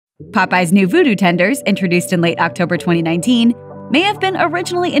Popeyes' new Voodoo Tenders, introduced in late October 2019, may have been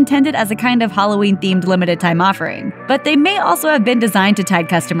originally intended as a kind of Halloween-themed limited-time offering, but they may also have been designed to tide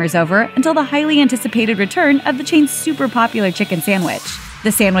customers over until the highly anticipated return of the chain's super popular chicken sandwich.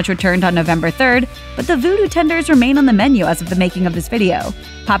 The sandwich returned on November 3rd, but the Voodoo Tenders remain on the menu as of the making of this video.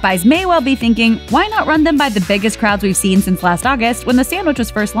 Popeyes may well be thinking, why not run them by the biggest crowds we've seen since last August when the sandwich was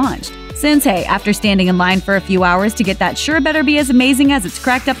first launched? Since, hey, after standing in line for a few hours to get that sure better be as amazing as it's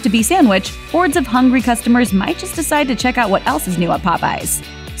cracked up to be sandwich, hordes of hungry customers might just decide to check out what else is new at Popeyes.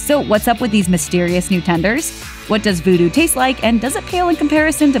 So what's up with these mysterious new tenders? What does Voodoo taste like, and does it pale in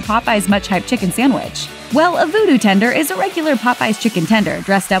comparison to Popeyes' much-hyped chicken sandwich? Well, a Voodoo Tender is a regular Popeyes chicken tender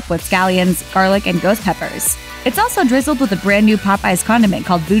dressed up with scallions, garlic, and ghost peppers. It's also drizzled with a brand new Popeyes condiment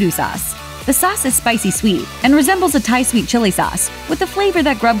called Voodoo sauce. The sauce is spicy sweet and resembles a Thai sweet chili sauce, with a flavor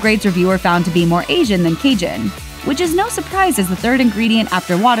that GrubGrade's reviewer found to be more Asian than Cajun, which is no surprise as the third ingredient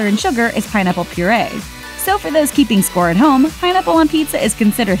after water and sugar is pineapple puree. So for those keeping score at home, pineapple on pizza is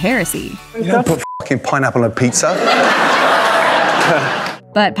considered heresy. You don't put fucking pineapple on pizza.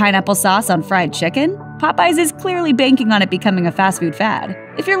 But pineapple sauce on fried chicken? Popeyes is clearly banking on it becoming a fast food fad.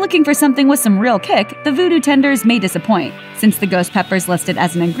 If you're looking for something with some real kick, the Voodoo Tenders may disappoint, since the ghost peppers listed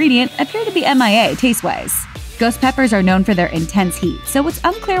as an ingredient appear to be MIA taste-wise. Ghost peppers are known for their intense heat, so it's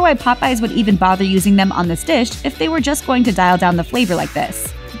unclear why Popeyes would even bother using them on this dish if they were just going to dial down the flavor like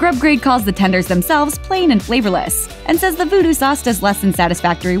this. GrubGrade calls the tenders themselves plain and flavorless, and says the voodoo sauce does less than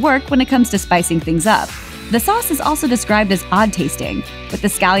satisfactory work when it comes to spicing things up. The sauce is also described as odd-tasting, with the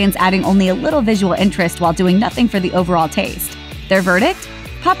scallions adding only a little visual interest while doing nothing for the overall taste. Their verdict?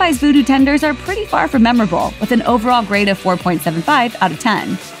 Popeyes Voodoo Tenders are pretty far from memorable, with an overall grade of 4.75 out of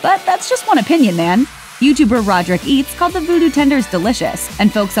 10. But that's just one opinion, man. YouTuber Roderick Eats called the Voodoo Tenders delicious,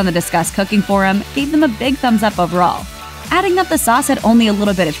 and folks on the Discuss Cooking forum gave them a big thumbs up overall. Adding up the sauce had only a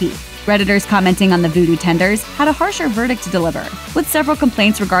little bit of heat. Redditors commenting on the Voodoo Tenders had a harsher verdict to deliver, with several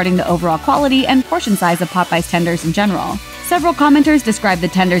complaints regarding the overall quality and portion size of Popeyes tenders in general. Several commenters described the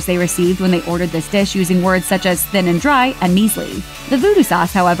tenders they received when they ordered this dish using words such as thin and dry and measly. The voodoo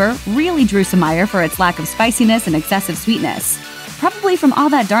sauce, however, really drew some ire for its lack of spiciness and excessive sweetness. Probably from all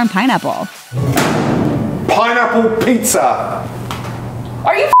that darn pineapple. Pineapple pizza!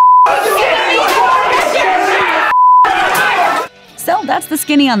 Are you kidding me? So that's the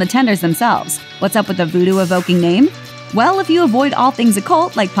skinny on the tenders themselves. What's up with the voodoo-evoking name? Well, if you avoid all things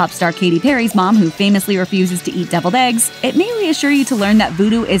occult, like pop star Katy Perry's mom who famously refuses to eat deviled eggs, it may reassure you to learn that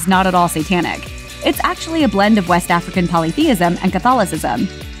voodoo is not at all satanic. It's actually a blend of West African polytheism and Catholicism.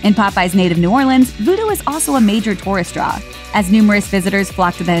 In Popeyes' native New Orleans, voodoo is also a major tourist draw, as numerous visitors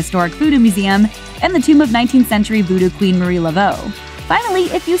flock to the historic Voodoo Museum and the tomb of 19th century voodoo queen Marie Laveau. Finally,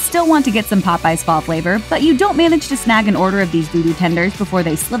 if you still want to get some Popeyes fall flavor, but you don't manage to snag an order of these Voodoo Tenders before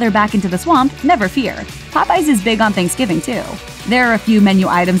they slither back into the swamp, never fear. Popeyes is big on Thanksgiving too. There are a few menu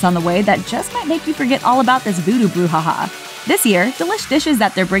items on the way that just might make you forget all about this voodoo brouhaha. This year, delish dishes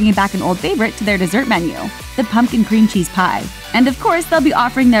that they're bringing back an old favorite to their dessert menu, the pumpkin cream cheese pie. And of course, they'll be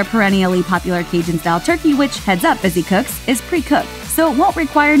offering their perennially popular Cajun-style turkey, which, heads up as he cooks, is pre-cooked, so it won't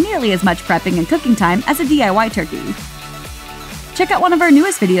require nearly as much prepping and cooking time as a DIY turkey. Check out one of our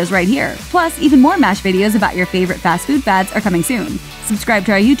newest videos right here. Plus, even more MASH videos about your favorite fast food fads are coming soon. Subscribe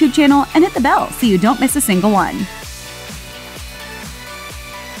to our YouTube channel and hit the bell so you don't miss a single one.